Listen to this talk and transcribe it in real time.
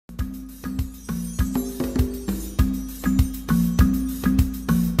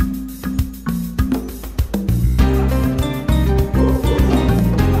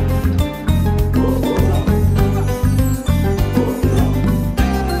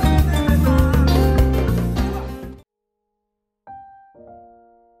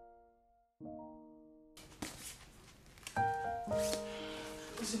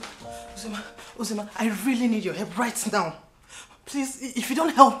Uzima, I really need your help right now. Please, if you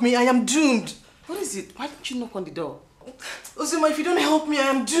don't help me, I am doomed. What is it? Why don't you knock on the door? Uzima, if you don't help me, I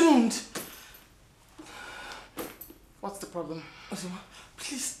am doomed. What's the problem? Uzima,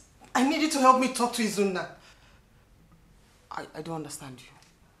 please, I need you to help me talk to Izunna. I don't understand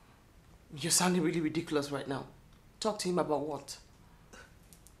you. You're sounding really ridiculous right now. Talk to him about what?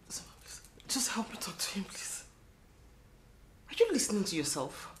 Uzima, please, just help me talk to him, please. Are you listening to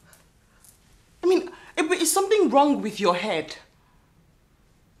yourself? I mean, is something wrong with your head?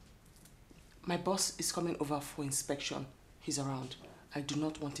 My boss is coming over for inspection. He's around. I do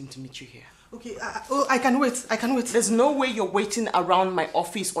not want him to meet you here. Okay, I can wait. I can wait. There's no way you're waiting around my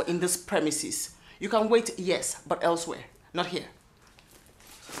office or in this premises. You can wait, yes, but elsewhere, not here.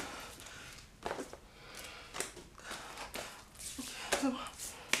 Okay,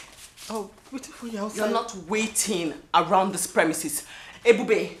 I'll wait for you outside. You're not waiting around this premises.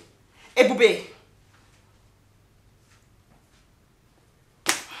 Ebube! Ebube!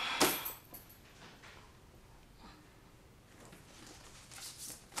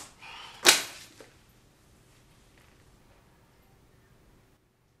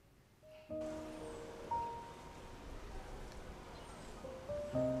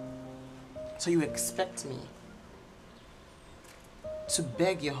 So you expect me to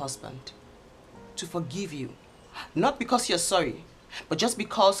beg your husband to forgive you, not because you're sorry, but just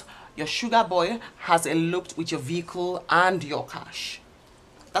because your sugar boy has eloped with your vehicle and your cash.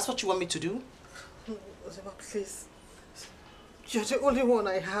 That's what you want me to do? Uzima, please. You're the only one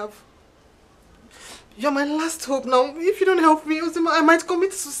I have. You're my last hope now. If you don't help me, Uzima, I might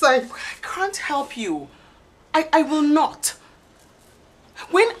commit suicide. I can't help you. I will not.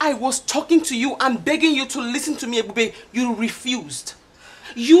 When I was talking to you and begging you to listen to me, Ebube, you refused.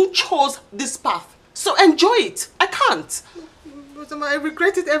 You chose this path, so enjoy it. I can't. Uzima, I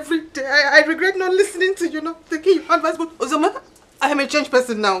regret it every day. I regret not listening to you, not taking your advice. But Uzima, I am a changed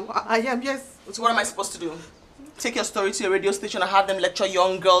person now. I am, yes. So what am I supposed to do? Take your story to a radio station and have them lecture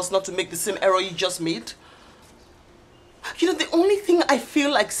young girls not to make the same error you just made? You know, the only thing I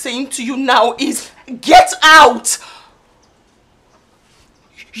feel like saying to you now is, get out!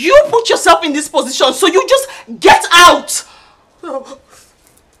 You put yourself in this position, so you just get out! No.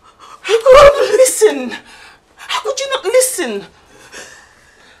 How could you not listen? How could you not listen?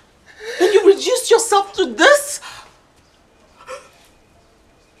 When you reduced yourself to this?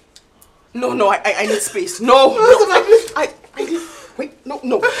 No, I need space. No, I need... Wait, no.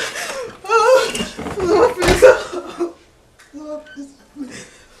 No, please.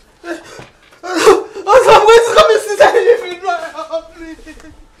 I'm going to commit suicide if you don't help me.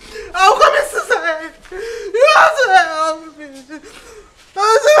 I'll commit suicide. You have to help me.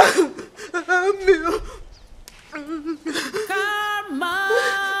 Help me. Karma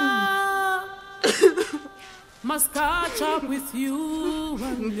must catch up with you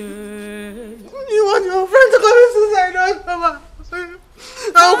one day. You want your friend to commit suicide? No, Mama.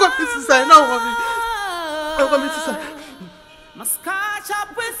 I'll commit suicide. No, Mommy. I'll commit suicide. Must catch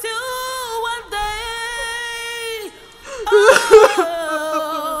up with you one day.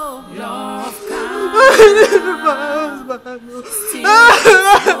 Oh, love comes. I need my husband.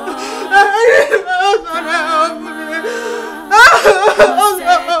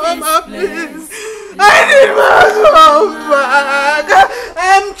 Please. I need my husband back.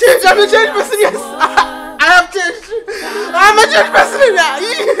 I'm changed. I'm a changed person. Yes, I have changed. I'm a changed person. I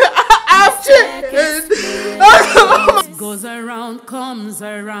have changed. Goes around, comes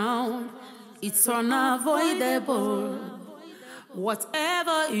around. It's unavoidable.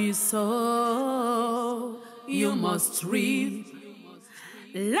 Whatever you sow, you must reap.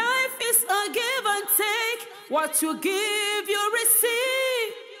 Life is a give and take. What you give, you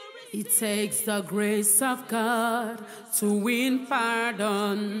receive. It takes the grace of God to win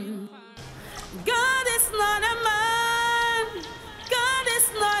pardon. God is not a man. God is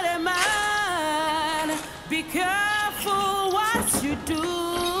not a man. Be careful what you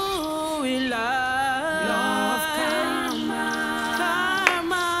do in love. Love karma.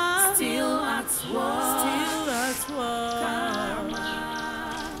 Karma. Still at work. Still at work. Karma.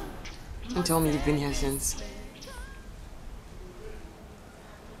 Don't tell me you've been here since.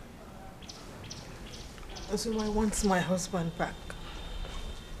 So I want my husband back.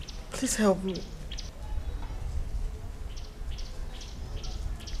 Please help me.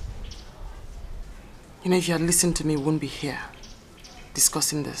 You know, if you had listened to me, we wouldn't be here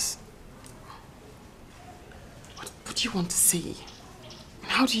discussing this. What do you want to say?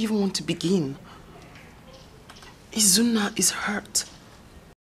 How do you even want to begin? Izunna is hurt.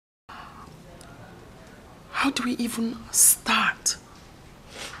 How do we even start?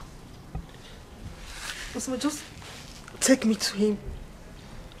 Osama, just take me to him.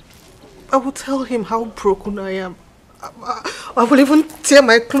 I will tell him how broken I am. I will even tear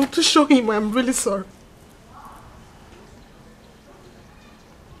my clothes to show him I'm really sorry.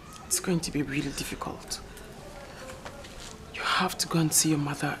 It's going to be really difficult. You have to go and see your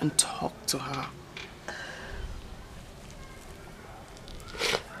mother and talk to her.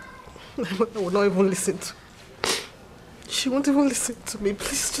 My mother will not even listen to me. She won't even listen to me.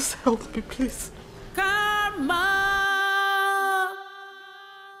 Please just help me, please. Karma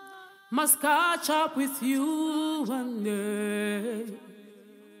must catch up with you one day.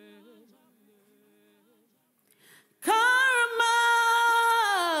 Karma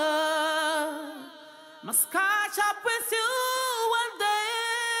must catch up with you one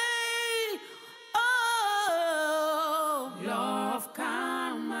day. Oh, love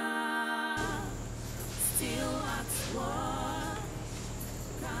karma still at work.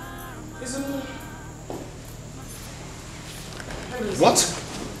 What?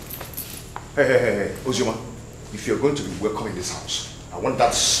 Hey, Ozioma, if you're going to be welcome in this house, I want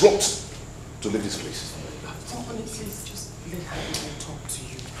that slut to leave this place. Onny, please, just let her talk to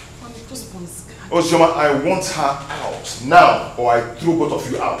you. Onny, just once. Ozioma, I want her out now, or I throw both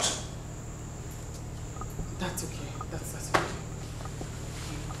of you out. That's okay. That's okay.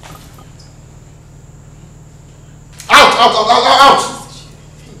 Out!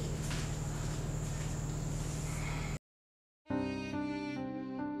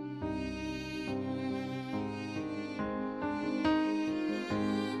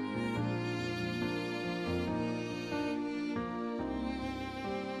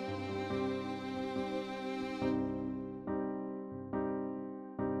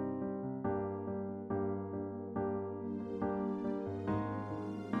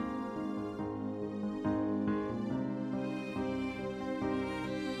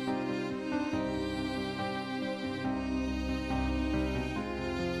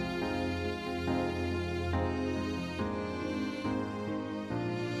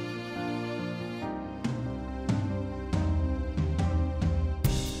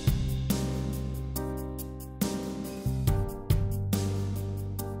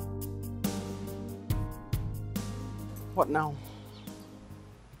 What now?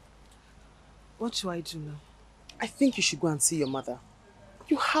 What do I do now? I think you should go and see your mother.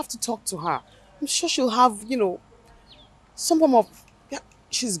 You have to talk to her. I'm sure she'll have, some form of... Yeah,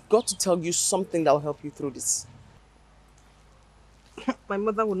 she's got to tell you something that will help you through this. My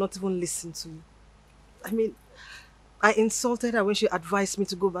mother will not even listen to me. I mean, I insulted her when she advised me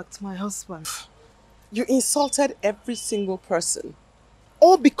to go back to my husband. You insulted every single person.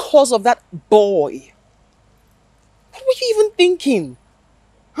 All because of that boy. What were you even thinking?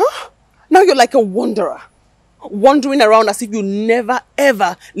 Huh? Now you're like a wanderer. Wandering around as if you never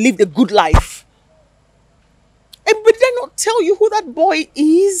ever lived a good life. But did I not tell you who that boy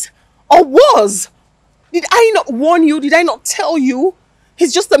is? Or was? Did I not warn you? Did I not tell you?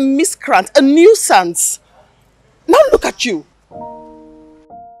 He's just a miscreant, a nuisance. Now look at you.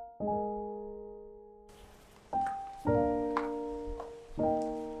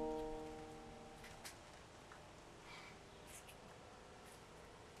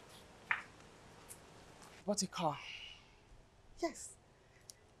 What a car. Yes.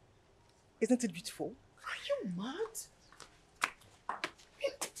 Isn't it beautiful? Are you mad?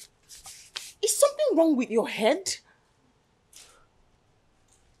 Is something wrong with your head?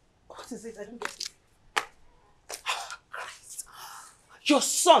 What is it? I don't get it. Christ. Your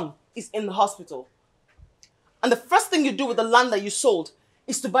son is in the hospital. And the first thing you do with the land that you sold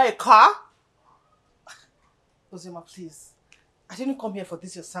is to buy a car? Ozioma, please. I didn't come here for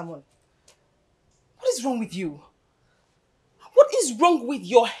this, your sermon. What is wrong with you? What is wrong with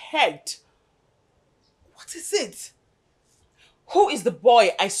your head? What is it? Who is the boy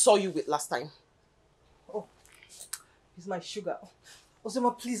I saw you with last time? Oh, he's my sugar.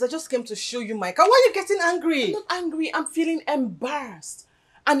 Ozioma, please, I just came to show you my car. Why are you getting angry? I'm not angry. I'm feeling embarrassed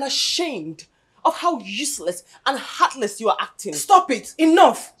and ashamed of how useless and heartless you are acting. Stop it.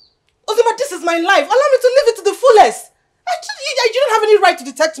 Enough. Ozioma, this is my life. Allow me to live it to the fullest. You don't have any right to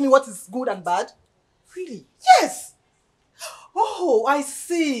detect me what is good and bad. Really? Yes. Oh, I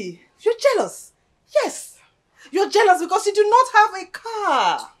see. You're jealous. Yes. You're jealous because you do not have a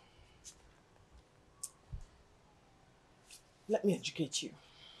car. Let me educate you.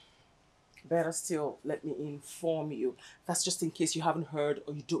 Better still, let me inform you. That's just in case you haven't heard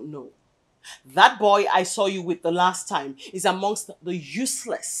or you don't know. That boy I saw you with the last time is amongst the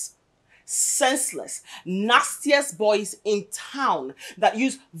useless, senseless, nastiest boys in town that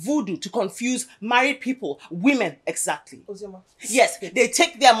use voodoo to confuse married people, women exactly. Ozioma. Yes, they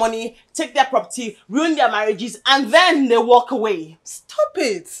take their money, take their property, ruin their marriages, and then they walk away. Stop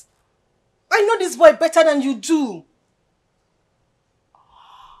it. I know this boy better than you do.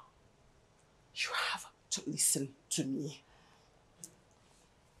 You have to listen to me.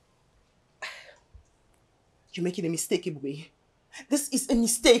 You're making a mistake, Ibube. This is a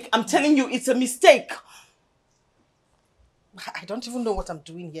mistake. I'm telling you, it's a mistake. I don't even know what I'm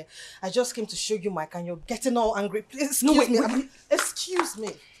doing here. I just came to show you Mike and you're getting all angry. Please excuse No, wait, me. wait. Excuse me.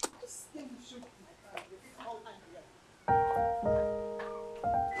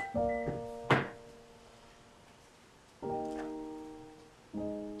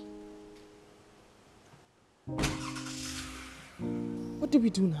 What do we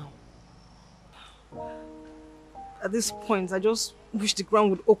do now? At this point, I just wish the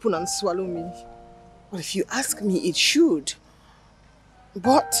ground would open and swallow me. Well, if you ask me, it should.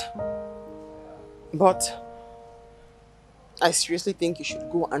 But I seriously think you should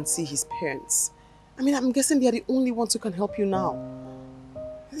go and see his parents. I mean, I'm guessing they're the only ones who can help you now.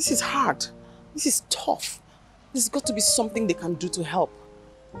 This is hard. This is tough. There's got to be something they can do to help.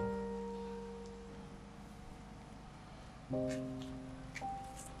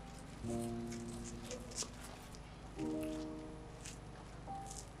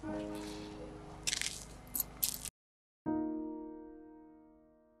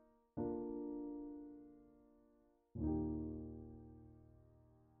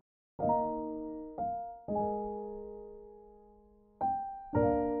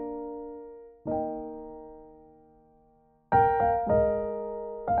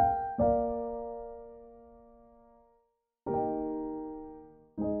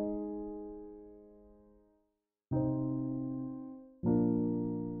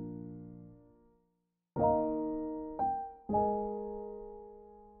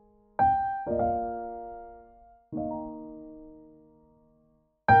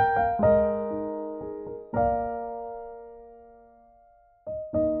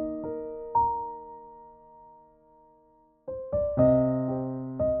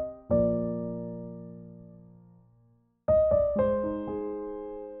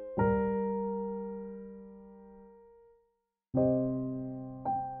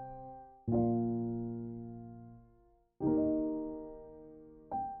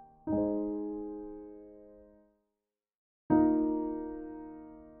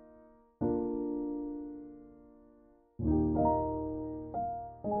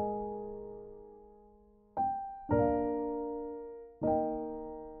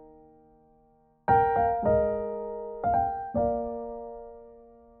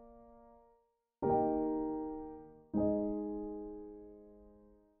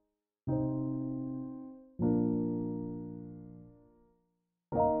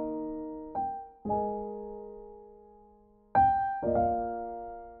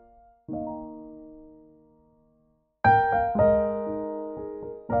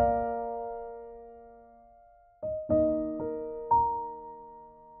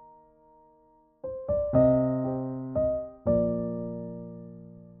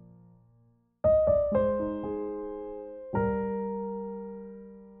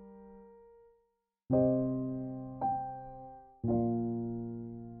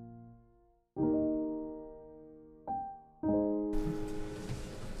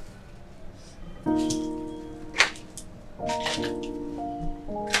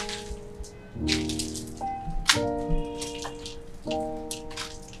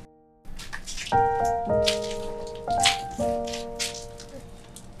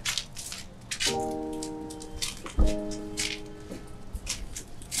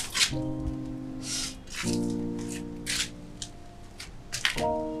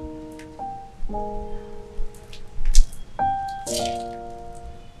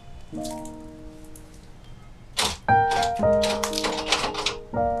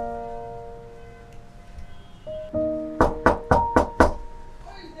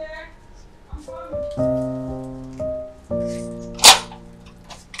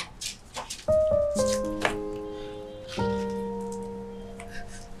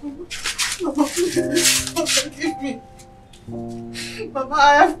 Forgive me. Mama,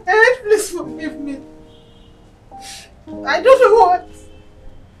 I have erred. Please forgive me. I don't know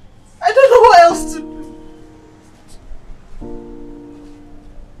what else to do.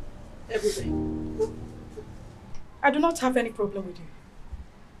 Everything. I do not have any problem with you.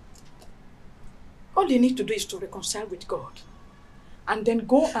 All you need to do is to reconcile with God and then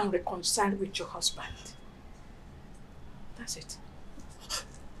go and reconcile with your husband. That's it.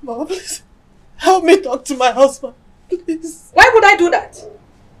 Mama, please. Help me talk to my husband. Please. Why would I do that?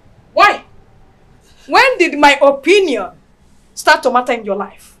 Why? When did my opinion start to matter in your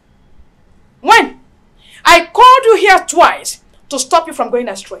life? When? I called you here twice to stop you from going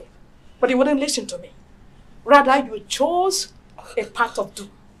astray. But you wouldn't listen to me. Rather, you chose a path of doom.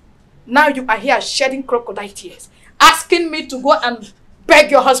 Now you are here shedding crocodile tears, asking me to go and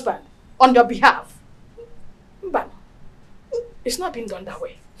beg your husband on your behalf. But it's not been done that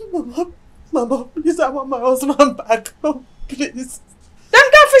way. Mama, please, I want my husband back. Oh, please. Then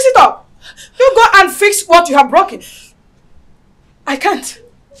go fix it up. You go and fix what you have broken. I can't.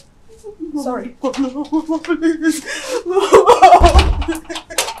 Sorry. Mama, please.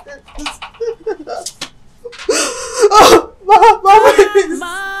 Mama, please.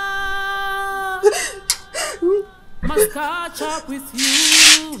 Must catch up with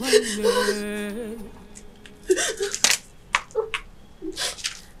you one day.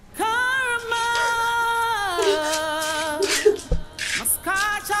 Karma must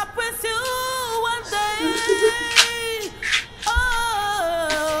catch up with you one day.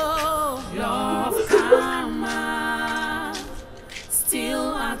 Oh, love karma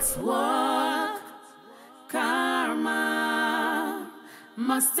still at work. Karma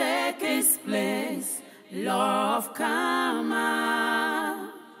must take its place. Love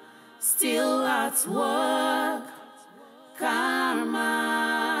karma still at work.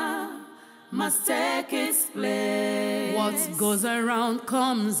 Karma must take its place. What goes around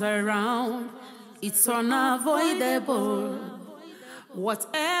comes around. It's unavoidable.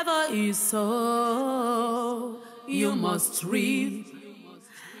 Whatever you sow, you must reap.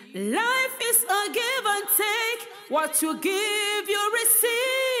 Life is a give and take. What you give, you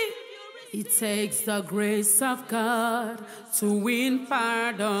receive. It takes the grace of God to win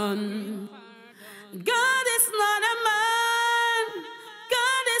pardon. God is not a man.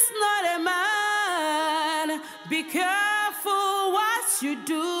 God is not a man. Be careful what you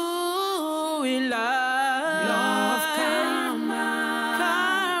do in love. Love karma.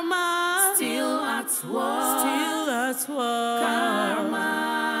 Karma. Still at work. Still at work. Karma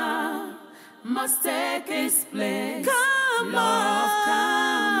must take its place. Karma. Love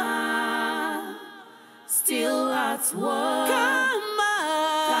karma. Still at work. Karma.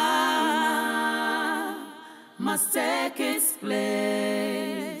 Karma must take its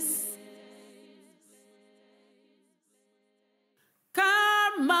place.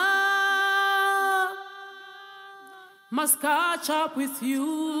 Karma must catch up with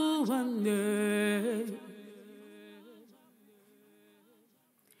you one day.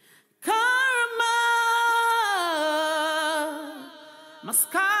 Karma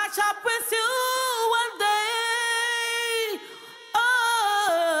must catch up with you one day.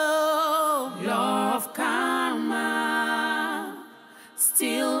 Oh, love karma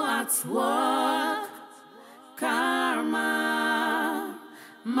still at work. Karma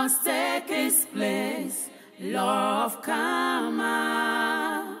must take its place. Love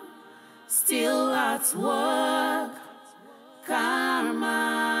karma still at work.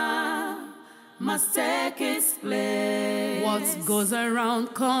 Karma must take its place. What goes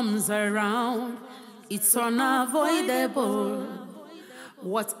around comes around. It's unavoidable.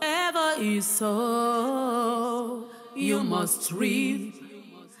 Whatever you sow, you must reap.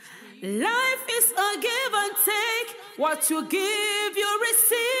 Life is a give and take. What you give, you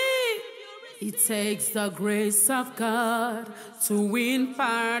receive. It takes the grace of God to win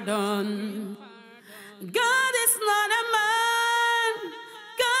pardon. God is not a man.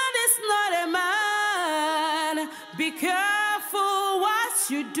 God is not a man. Be careful what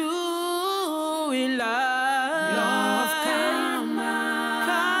you do in love. Love karma.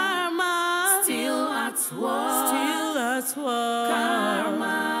 Karma still at work. Still at work.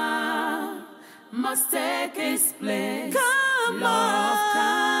 Karma must take its place. Karma. Love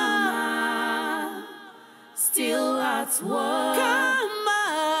karma still at work. Karma.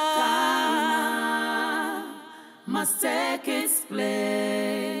 Karma must take its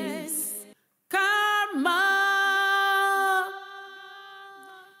place. Karma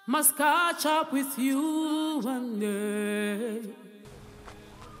must catch up with you one day.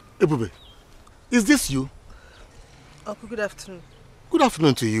 Ebube, is this you? Uncle, good afternoon. Good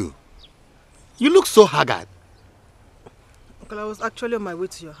afternoon to you. You look so haggard. Uncle, I was actually on my way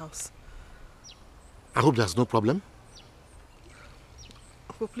to your house. I hope there's no problem.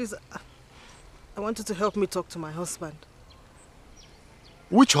 Uncle, please, I want you to help me talk to my husband.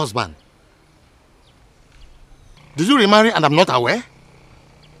 Which husband? Did you remarry and I'm not aware?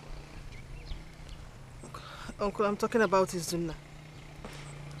 Uncle, I'm talking about Izunna.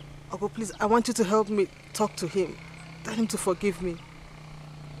 Uncle, please, I want you to help me talk to him. Tell him to forgive me.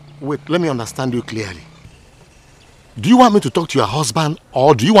 Wait, let me understand you clearly. Do you want me to talk to your husband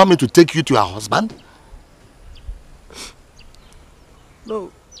or do you want me to take you to your husband?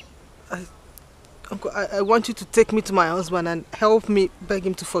 No. Uncle, I want you to take me to my husband and help me beg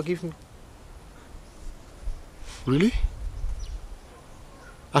him to forgive me. Really?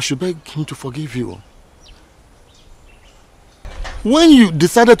 I should beg him to forgive you. When you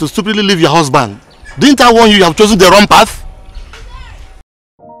decided to stupidly leave your husband, didn't I warn you you have chosen the wrong path?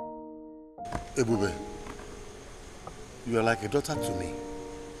 Ebube, you are like a daughter to me.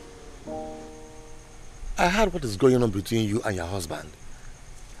 I heard what is going on between you and your husband,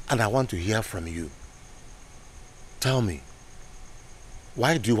 and I want to hear from you. Tell me,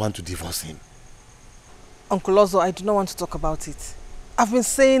 why do you want to divorce him? Uncle Ozo, I do not want to talk about it. I've been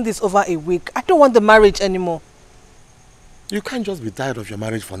saying this over a week. I don't want the marriage anymore. You can't just be tired of your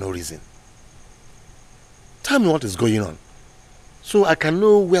marriage for no reason. Tell me what is going on, so I can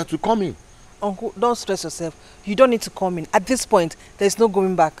know where to come in. Uncle, don't stress yourself. You don't need to come in. At this point, there is no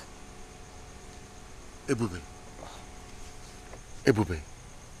going back. Ebube. Ebube.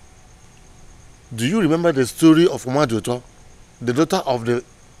 Do you remember the story of Umajoto, the daughter of the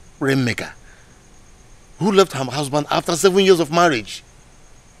rainmaker, who left her husband after 7 years of marriage?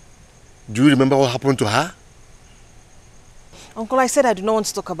 Do you remember what happened to her? Uncle, I said I do not want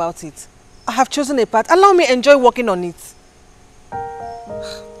to talk about it. I have chosen a path. Allow me to enjoy working on it.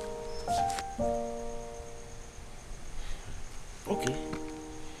 Okay.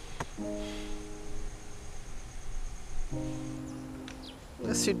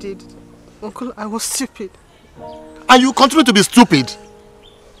 Yes, you did. Uncle, I was stupid. And you continue to be stupid.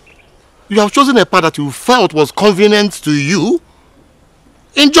 You have chosen a path that you felt was convenient to you.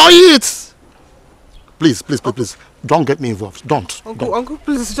 Enjoy it. Please, please, please, please. Don't get me involved. Don't. Uncle,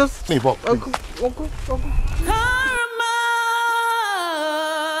 please, just... Get me involved. Uncle. Karma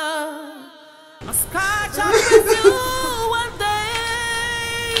must catch up with you one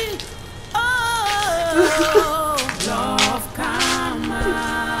day. Oh, love karma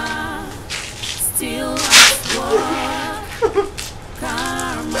still at work.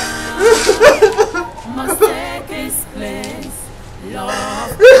 Karma must take its place.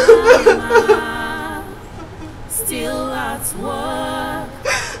 Love karma still at work.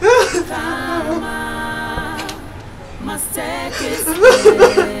 Karma must take its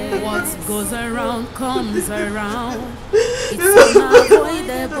place. What goes around comes around. It's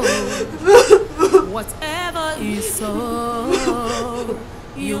unavoidable. Whatever you sow,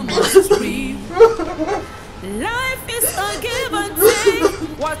 you must reap. Life is a give and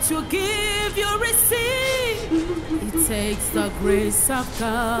take. What you give, you receive. It takes the grace of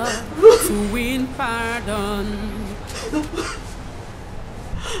God to win pardon.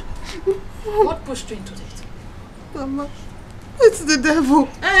 What pushed you into it? Mama, it's the devil.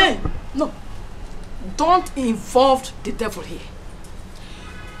 Hey, no. Don't involve the devil here.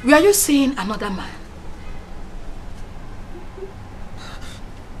 Were you seeing another man?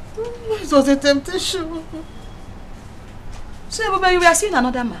 It was a temptation. So, Ebube, you were seeing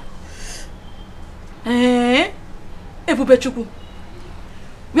another man? Eh? Ebube Chukwu,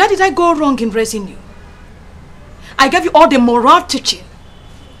 where did I go wrong in raising you? I gave you all the moral teaching.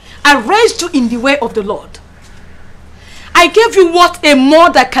 I raised you in the way of the Lord. I gave you what a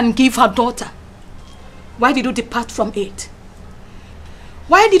mother can give her daughter. Why did you depart from it?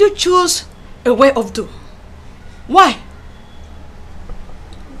 Why did you choose a way of doom? Why?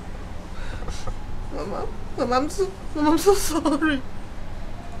 Mama, I'm so sorry.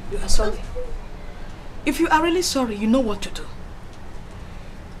 You are sorry. If you are really sorry, you know what to do.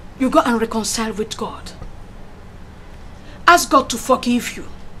 You go and reconcile with God. Ask God to forgive you.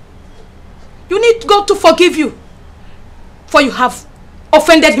 You need God to forgive you, for you have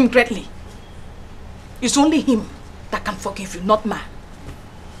offended him greatly. It's only him that can forgive you, not man.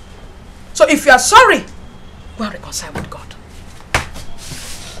 So if you are sorry, go and reconcile with God.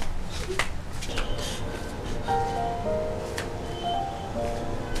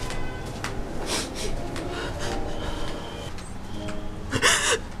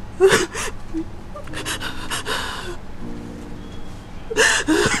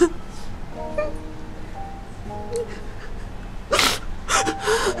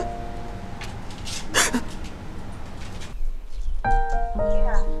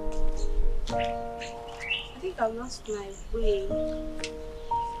 I lost my way.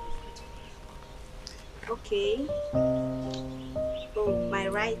 Okay. Oh, my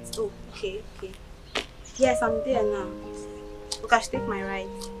right. Oh, okay. Yes, I'm there now. Okay, I should take my right.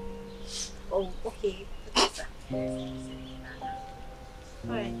 Oh, okay.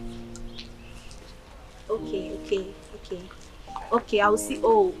 Alright. Okay. Okay, I'll see.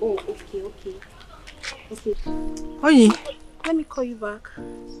 Oh, okay. Okay. Onny. Let me call you back.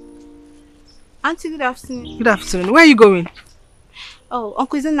 Auntie, good afternoon. Good afternoon. Where are you going? Oh,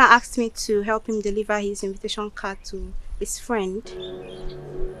 Uncle Zuna asked me to help him deliver his invitation card to his friend.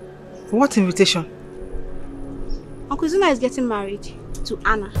 What invitation? Uncle Zuna is getting married to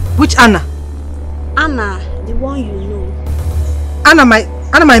Anna. Which Anna? Anna, the one you know. Anna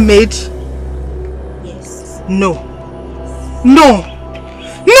my maid? Yes. No,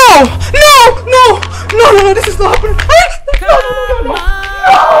 this is not happening. No.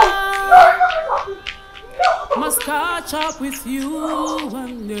 Must catch up with you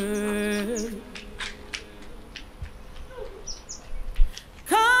one day.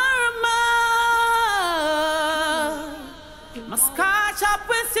 Karma must catch up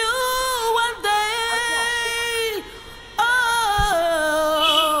with you one day.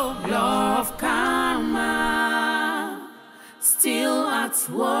 Oh, love karma still at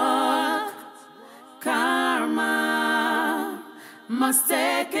work. Karma must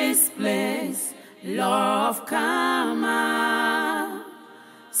take its place. Love karma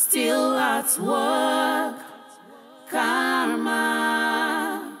still at work.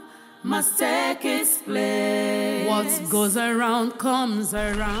 Karma must take its place. What goes around comes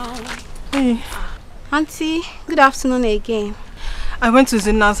around. Hey. Auntie, good afternoon again. I went to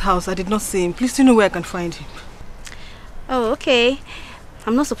Zina's house. I did not see him. Please, do you know where I can find him? Oh, okay.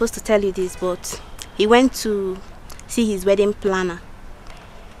 I'm not supposed to tell you this, but he went to see his wedding planner.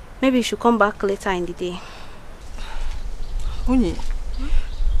 Maybe you should come back later in the day. Onny,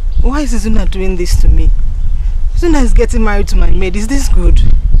 why is Zuna doing this to me? Zuna is getting married to my maid. Is this good?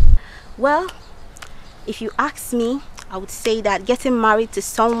 Well, if you ask me, I would say that getting married to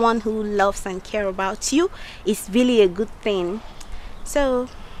someone who loves and cares about you is really a good thing. So,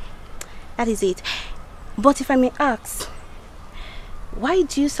 that is it. But if I may ask, why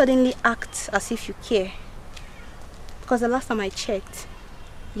do you suddenly act as if you care? Because the last time I checked,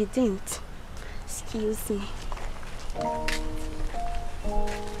 you didn't. Excuse me.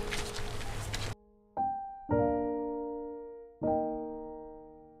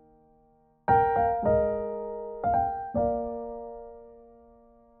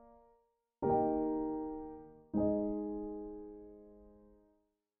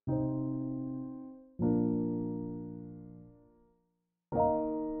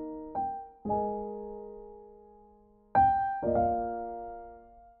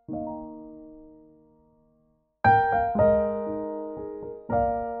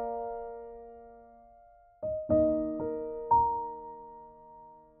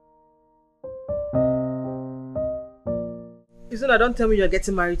 Zuna, don't tell me you're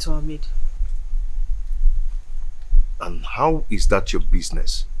getting married to our maid. And how is that your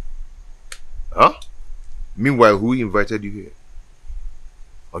business? Huh? Meanwhile, who invited you here?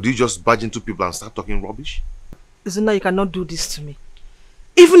 Or do you just barge into people and start talking rubbish? Zuna, you cannot do this to me.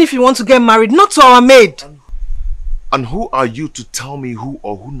 Even if you want to get married, not to our maid. And who are you to tell me who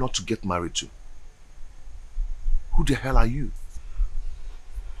or who not to get married to? Who the hell are you?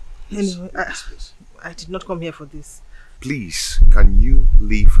 Anyway, I did not come here for this. Please, can you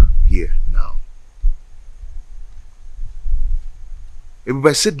leave here now?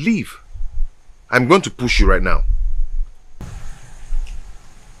 Everybody said leave. I'm going to push you right now.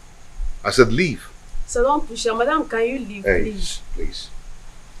 I said leave. So don't push her. Madam, can you leave, please? Please.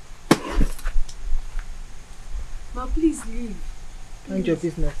 Ma, please leave. Mind your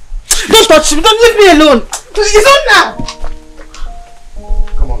business. Don't touch me! Don't leave me alone! It's on now!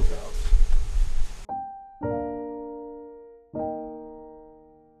 Come on, girl.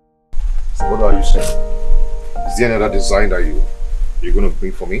 So what are you saying? Is there another design that you're going to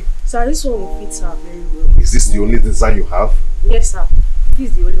bring for me? Sir, this one will fit her very well. Is this the only design you have? Yes, sir. This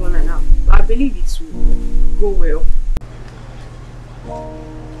is the only one I have. I believe it will go well.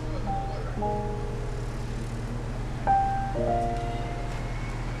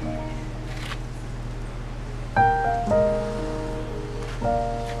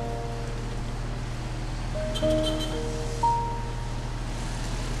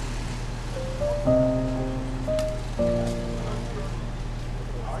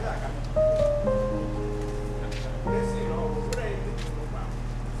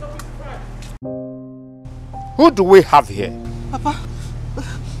 Who do we have here? Papa,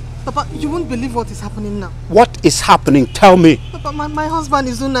 you won't believe what is happening now. What is happening? Tell me. Papa, my husband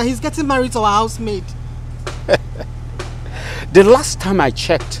is Zuna. He's getting married to our housemaid. The last time I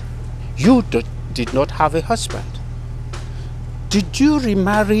checked, you did not have a husband. Did you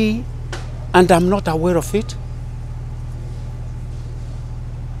remarry and I'm not aware of it?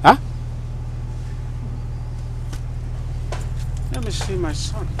 Huh? me see my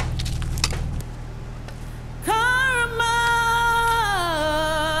son. Karma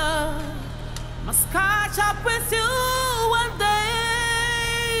must catch up with you one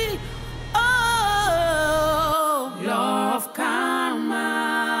day. Oh, law of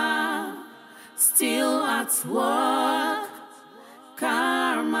karma, still at work.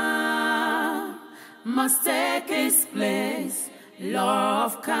 Karma must take its place. Law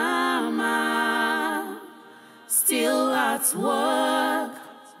of karma, still at work.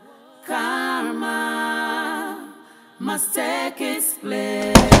 Karma must take its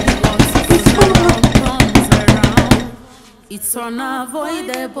place. What comes around, it's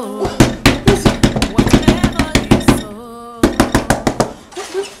unavoidable. Whatever you sow.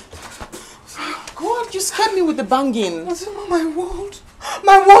 Go on, you scared me with the banging. My world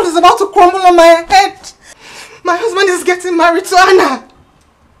is about to crumble on my head. My husband is getting married to Anna.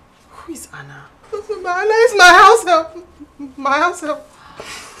 Who is Anna? Anna is my house help. My house help.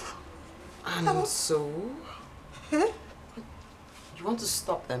 And so? Eh? You want to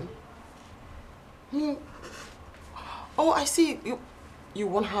stop them? Oh, I see. You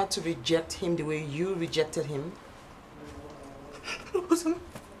want her to reject him the way you rejected him? I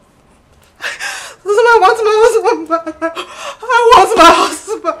want my husband back. I want my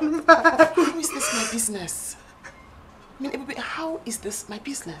husband back. How is this my business? I mean, how is this my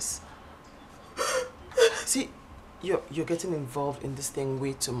business? See, you're getting involved in this thing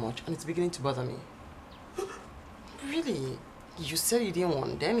way too much, and it's beginning to bother me. Really? You said you didn't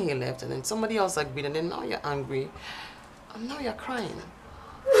want, then he left, and then somebody else agreed, and then now you're angry, and now you're crying.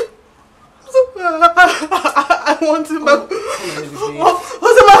 I want him back.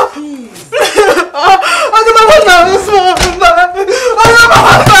 Please.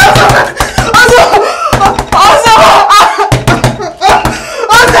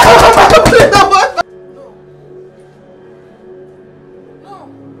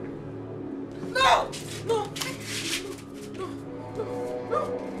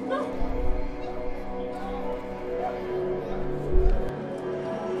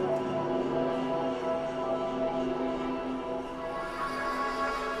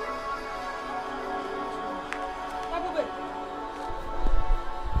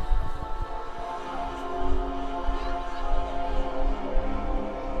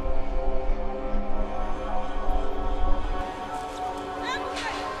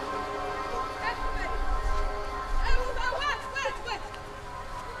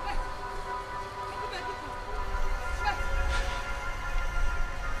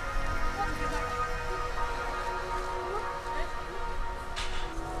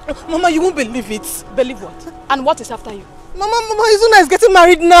 Mama, you won't believe it. Believe what? And what is after you? Mama, Izuna is getting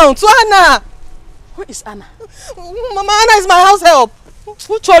married now to Anna. Who is Anna? Mama, Anna is my house help.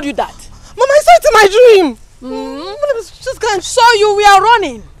 Who told you that? Mama, I saw it in my dream. Just can't. So you were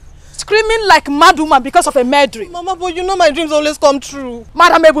running, screaming like mad woman because of a mad dream. Mama, but you know my dreams always come true.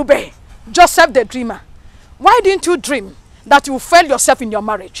 Madam Ebube, Joseph the dreamer, why didn't you dream that you failed yourself in your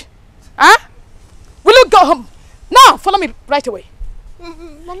marriage? Huh? Will you go home? Now, follow me right away.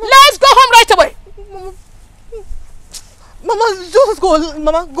 Mama. Let's go home right away. Mama, just go.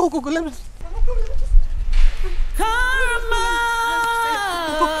 Mama, go. Let me. Karma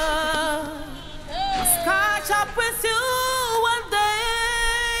must catch up with you one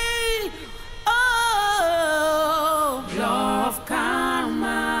day. Oh, law of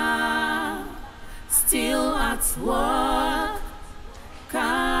karma, still at work.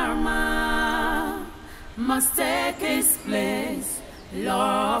 Karma must take its place.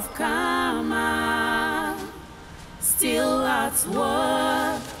 Law of karma, still at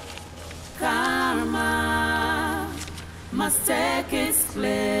work. Karma must take its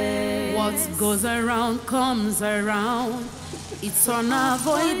place. What goes around comes around. It's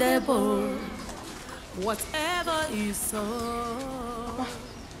unavoidable. Whatever you sow.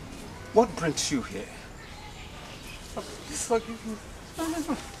 What brings you here? Please forgive me.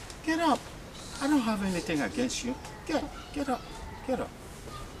 No. Get up. I don't have anything against you. Get up. Get up.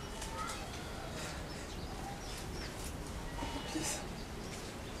 Please.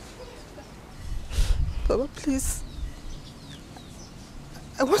 Baba, please.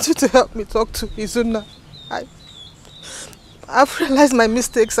 I want you to help me talk to Izuna. I've realized my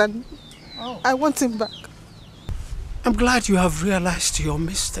mistakes and I want him back. I'm glad you have realized your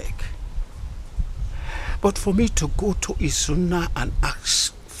mistake. But for me to go to Izuna and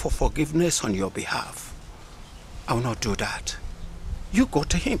ask for forgiveness on your behalf, I will not do that. You go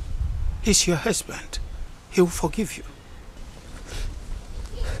to him. He's your husband. He will forgive you.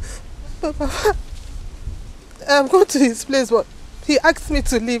 Papa, I'm going to his place, but he asked me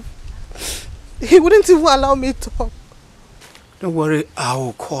to leave. He wouldn't even allow me to talk. Don't worry, I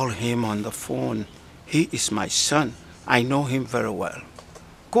will call him on the phone. He is my son. I know him very well.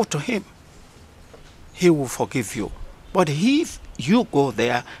 Go to him. He will forgive you. But if you go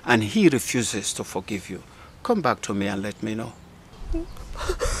there and he refuses to forgive you, come back to me and let me know.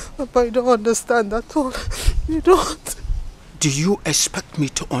 Papa, I don't understand at all. You don't. Do you expect me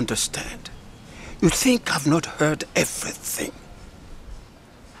to understand? You think I've not heard everything?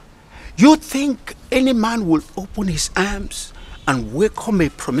 You think any man will open his arms and welcome a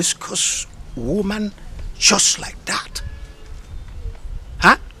promiscuous woman just like that?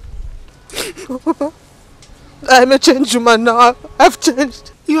 Huh? Oh, Papa, I'm a changed woman now. I've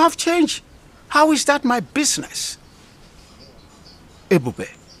changed. You have changed? How is that my business? Ebube,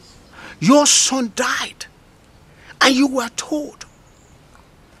 your son died and you were told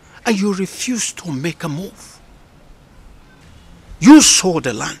and you refused to make a move. You sold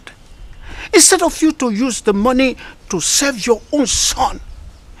the land. Instead of you to use the money to save your own son,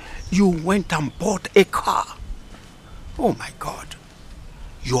 you went and bought a car. Oh my God,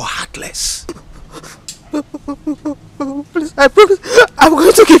 you're heartless. Please, I promise, I'm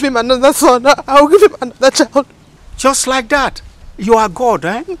going to give him another son. I'll give him another child. Just like that? You are God,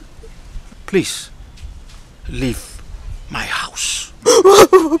 eh? Please, leave my house.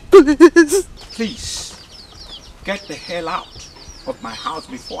 Please. Please, get the hell out of my house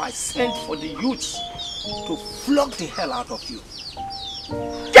before I send for the youths to flog the hell out of you.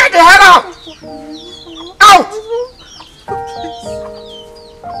 Get the hell out! Out!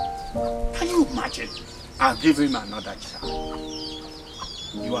 Can you imagine? I'll give him another child.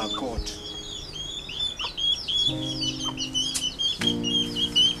 You are God.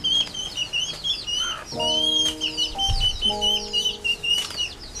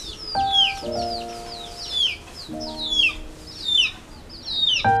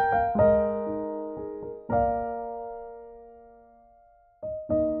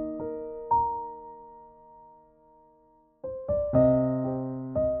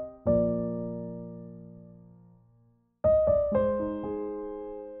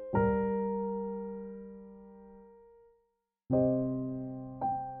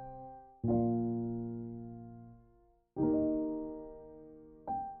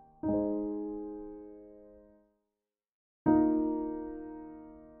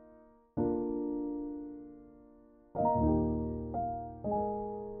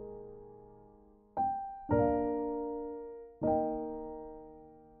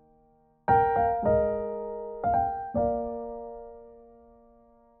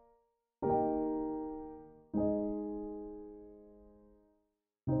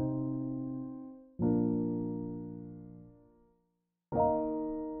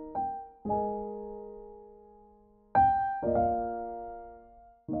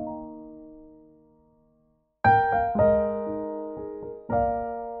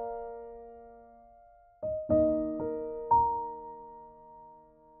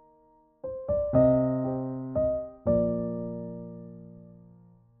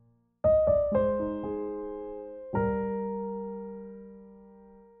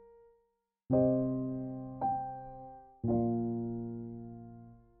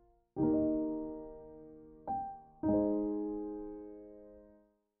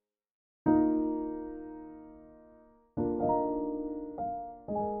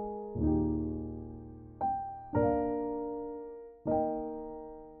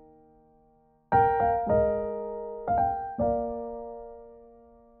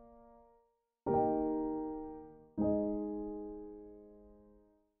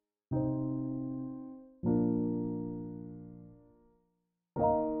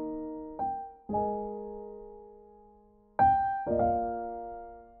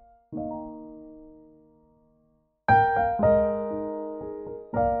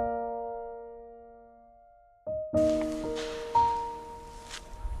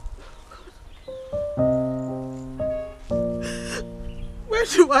 Where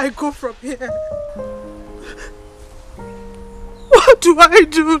do I go from here? What do I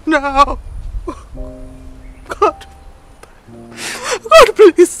do now? God,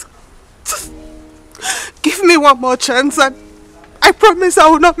 please, just give me one more chance and I promise I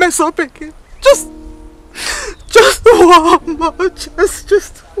will not mess up again. Just one more chance,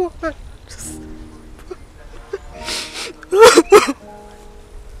 just one.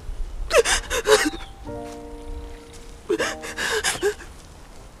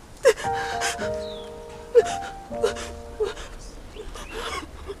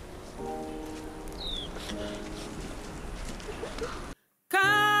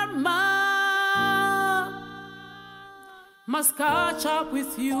 Must catch up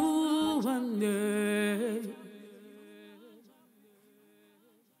with you one day.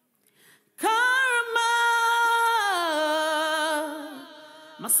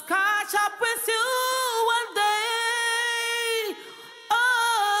 must catch up with you one day.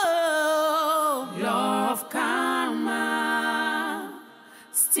 Oh, law of karma,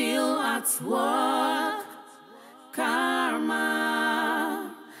 still at work.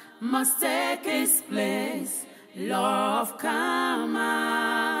 Karma must take its place. Law of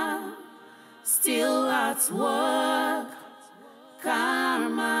karma, still at work.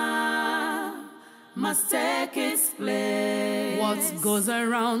 Karma must take its place. What goes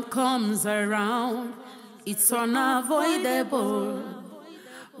around comes around. It's unavoidable.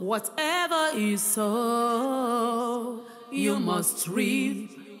 Whatever you sow, you must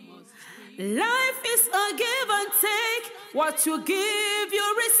reap. Life is a give and take. What you give,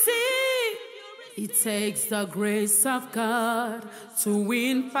 you receive. It takes the grace of God to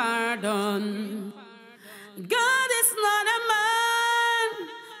win pardon. God is not a man.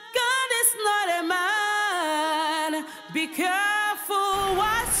 God is not a man. Be careful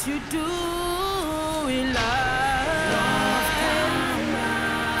what you do in life.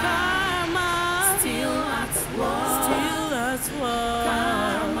 Karma, still at work. Still at work.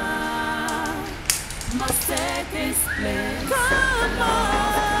 Karma must take its place. Karma,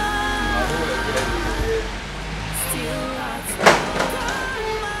 still at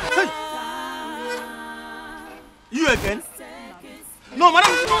work. Hey. You again? No,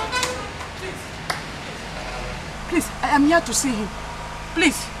 madam. Please, I am here to see him.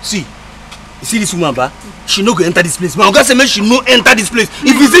 Please. See, you see this woman, ba? She no go enter this place. My Oga say make she no enter this place.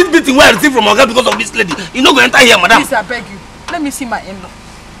 Please. If you see meeting where I receive from Oga because of this lady, you no go enter here, madam. Please, I beg you. Let me see my in-law.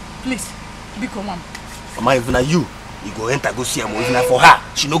 Please, be calm. Mama, if na you go enter, go see her. If na for her,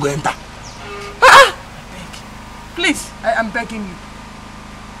 she no go enter. I beg. Please, I am begging you.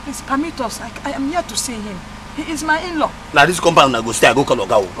 Please, permit us. I am here to see him. He is my in-law. Now this compound I go stay, I go call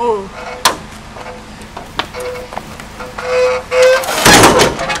Oga. Oh.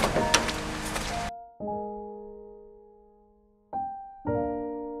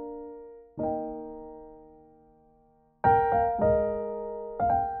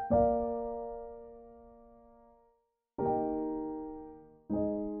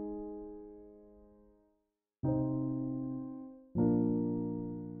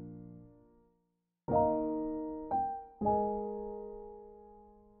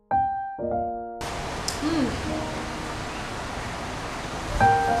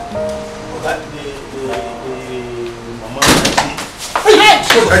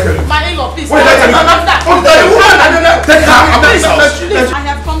 My in-law, please. Wait, Please, I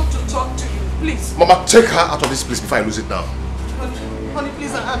have come to talk to you. Please. Mama, take her out of this place before I lose it now. Honey,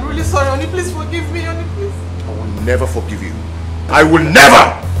 please, I'm really sorry. Honey, please forgive me. Honey, please. I will never forgive you. I will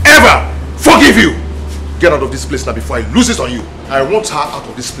never, ever forgive you. Get out of this place now before I lose it on you. I want her out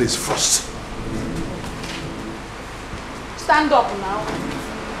of this place first. Stand up now.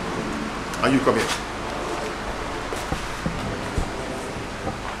 And you come here.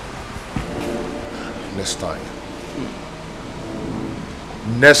 Next time.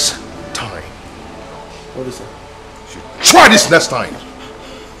 Next time. What is that? You try this next time.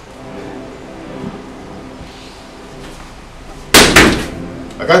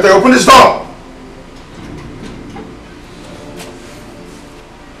 I can't open this door.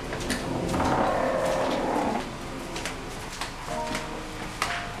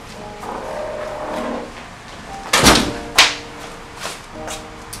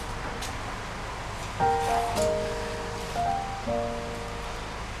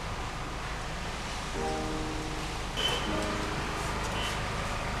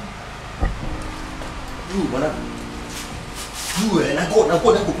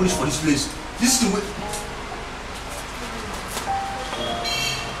 Police for this place. This is the way.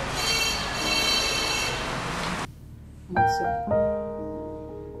 My son,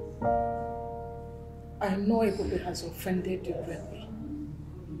 I know Ebube has offended you greatly.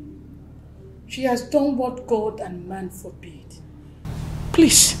 She has done what God and man forbid.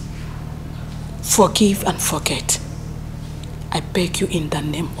 Please, forgive and forget. I beg you in the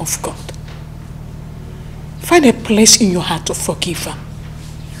name of God. Find a place in your heart to forgive her.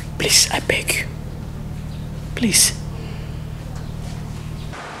 Please, I beg you. Please.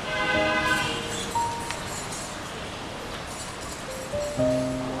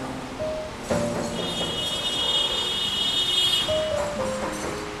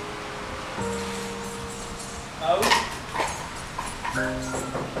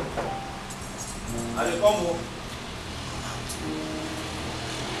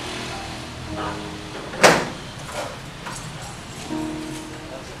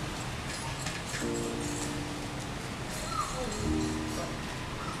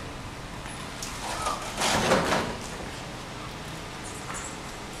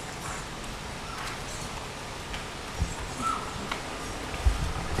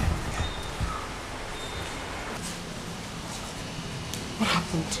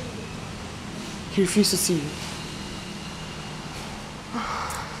 happened? He refused to see you.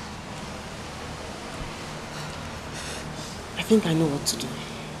 I think I know what to do.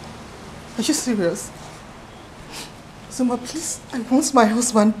 Are you serious? Zuma, please, I want my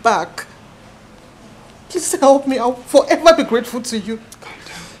husband back. Please help me. I'll forever be grateful to you. Calm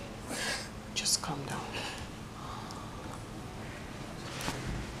down. Just calm down.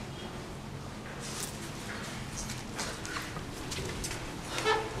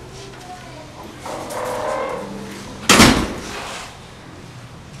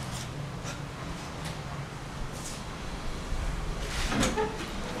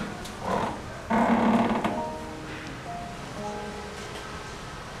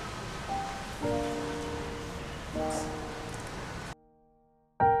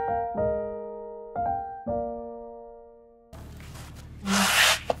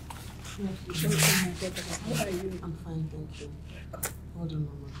 I'm fine, thank you. Hold on,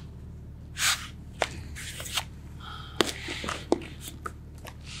 Mama.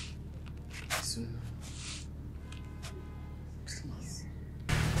 Izuna. Please.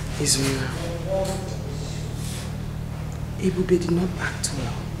 Izuna. Ebube did not act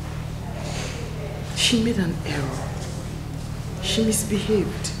well. She made an error. She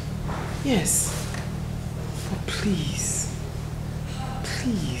misbehaved. Yes. But please,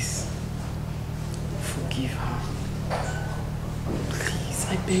 please, forgive her. Please,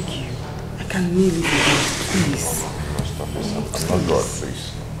 I beg you. I can really beg you. Please. Stop this. I'm not God,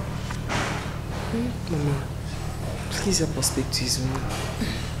 please. Mama, please help us speak to Izuna.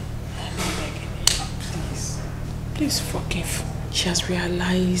 I'm begging you. Please. Please forgive. She has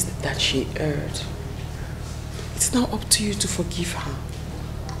realized that she erred. It's now up to you to forgive her.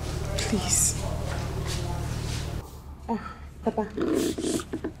 Please. Oh, Papa.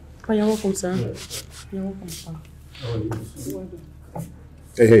 Oh, you're welcome, sir. You're welcome, sir.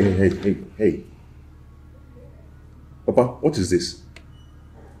 Hey. Papa, what is this?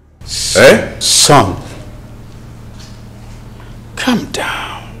 Eh? Son, calm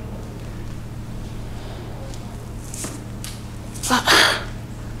down.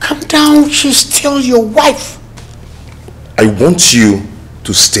 Calm down, she's still your wife. I want you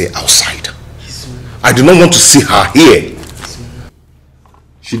to stay outside. I do not want to see her here.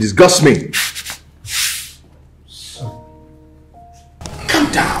 She disgusts me. Son,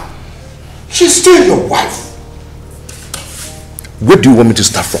 calm down. She's still your wife. Where do you want me to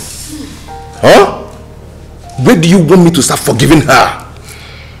start from? Huh? Where do you want me to start forgiving her?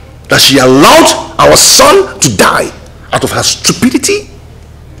 That she allowed our son to die out of her stupidity?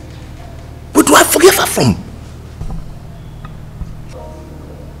 Where do I forgive her from?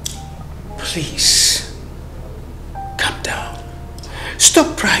 Please, calm down.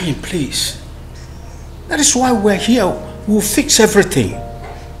 Stop crying, please. That is why we're here. We'll fix everything.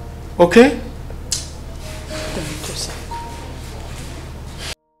 Okay?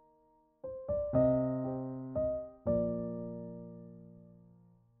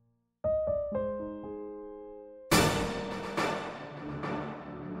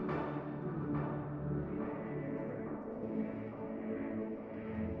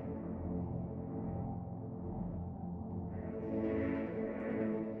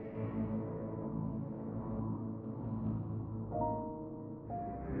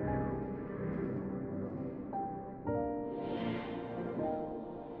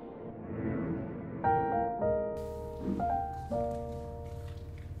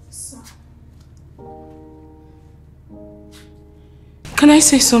 Can I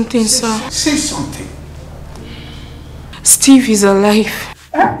say something, sir? Say something. Steve is alive.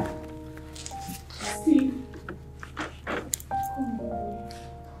 Steve.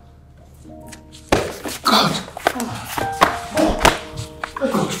 God.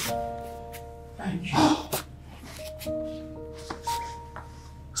 God. Thank you.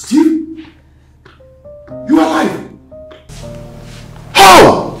 Steve? You are alive?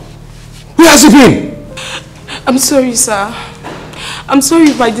 How? Where has he been? I'm sorry, sir. I'm sorry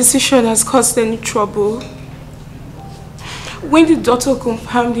if my decision has caused any trouble. When the doctor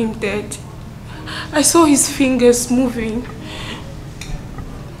confirmed him dead, I saw his fingers moving.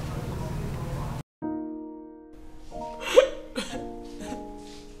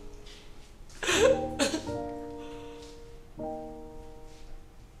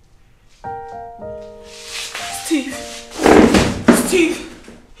 Steve!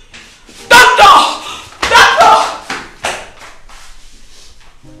 Doctor!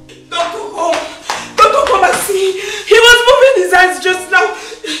 Doctor, come and see. He was moving his hands just now.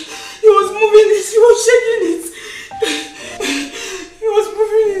 He was moving it. He was shaking it.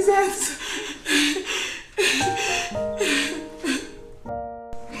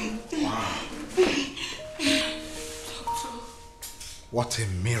 What a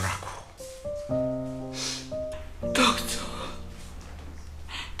miracle. Doctor,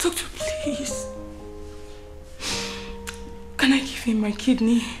 please. Can I give him my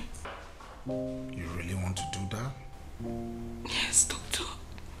kidney? You really want to do that? Yes, doctor.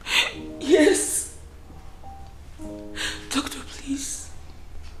 Yes. Doctor, please.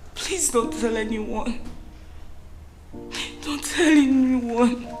 Please don't tell anyone. Don't tell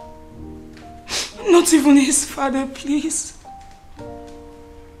anyone. Not even his father, please.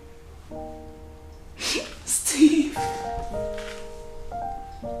 Steve.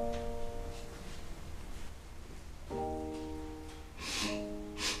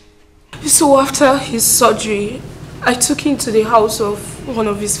 So after his surgery, I took him to the house of one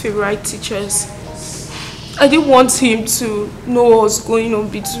of his favorite teachers. I didn't want him to know what was going on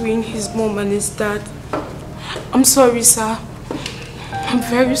between his mom and his dad. I'm sorry, sir. I'm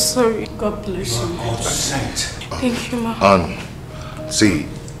very sorry. God bless you. Thank you, ma. See,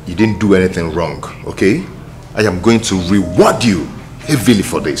 you didn't do anything wrong, okay? I am going to reward you heavily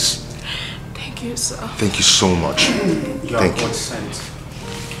for this. Thank you, sir. Thank you so much. Thank you.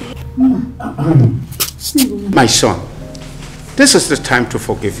 My son, this is the time to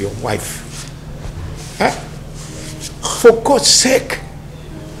forgive your wife. For God's sake,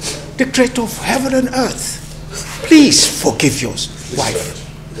 the creator of heaven and earth, please forgive your wife.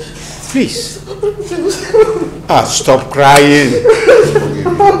 Please. Stop crying.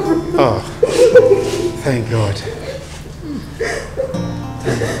 Oh, thank God.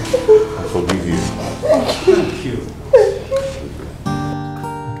 I forgive you. Thank you.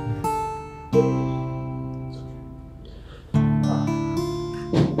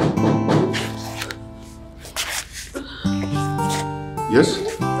 Yes?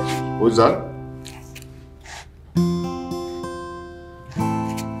 What's that?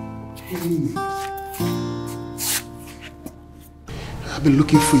 I've been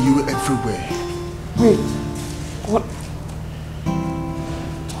looking for you everywhere. Wait, what?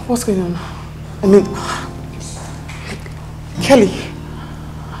 What's going on? I mean, Kelly,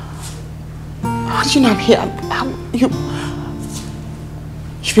 how did you know I'm here?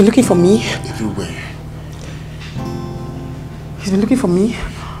 You've been looking for me? Everywhere. He's been looking for me?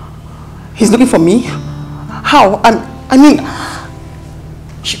 He's looking for me? How? I mean,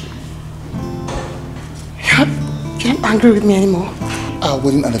 you're not angry with me anymore? Our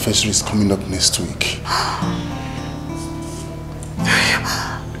wedding anniversary is coming up next week.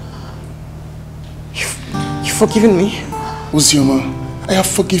 You've forgiven me? Uzioma, I have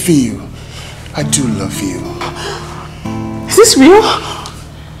forgiven you. I do love you. Is this real?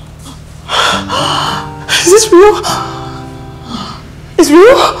 Is this real? It's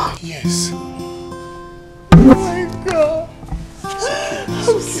real? Yes. Oh my God.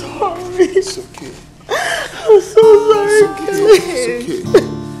 I'm sorry. It's okay. I'm so sorry, Kelly.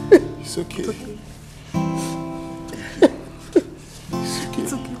 It's okay. It's okay.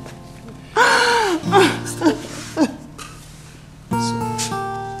 It's okay. Wow.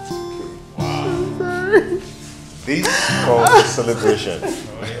 This calls a celebration.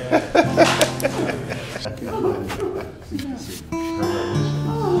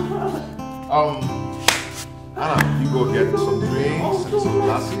 Anna, you go get some drinks and some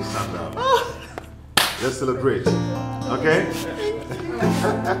glasses and let's celebrate. Okay?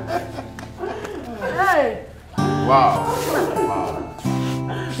 Hey! Wow.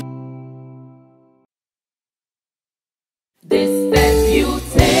 This step you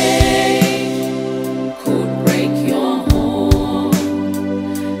take could break your home.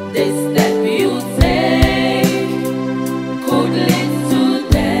 This step you take could lead to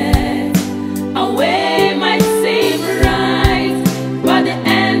death. Away might seem right, but the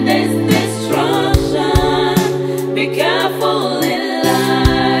end is destruction. Be careful in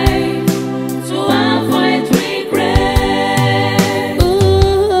life to avoid regret.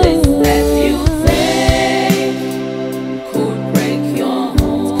 This step you take could break your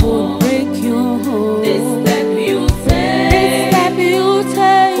home. This step you take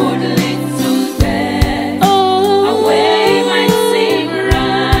could lead to death. Away might seem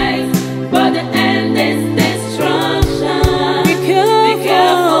right, but the end is destruction. Be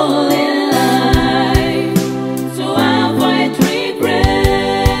careful in life to avoid regret.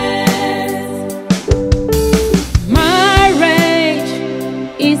 Marriage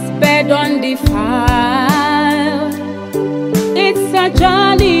is bed undefiled. It's a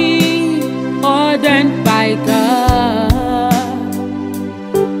journey ordained by God.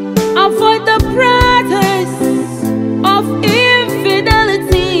 Avoid the practice of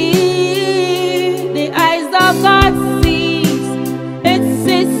infidelity. The eyes of God sees, it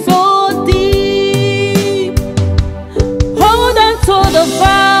sees so deep. Hold on to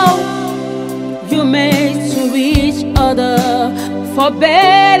For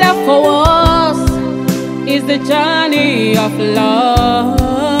better, for worse, is the journey of love.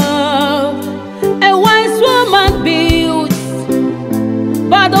 A wise woman builds,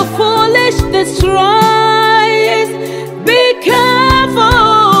 but the foolish destroys. Be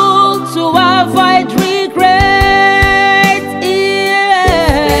careful to avoid regret. Yeah.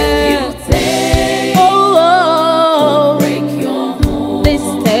 Oh, break your home. This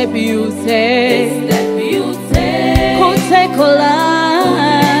step you take, could take a life.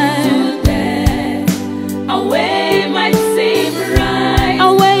 Away might seem right.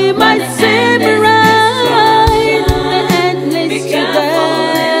 Away might seem right. Be careful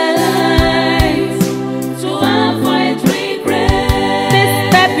to avoid regret. This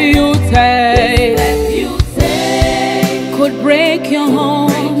step you take could break your home.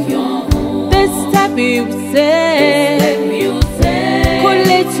 This step you take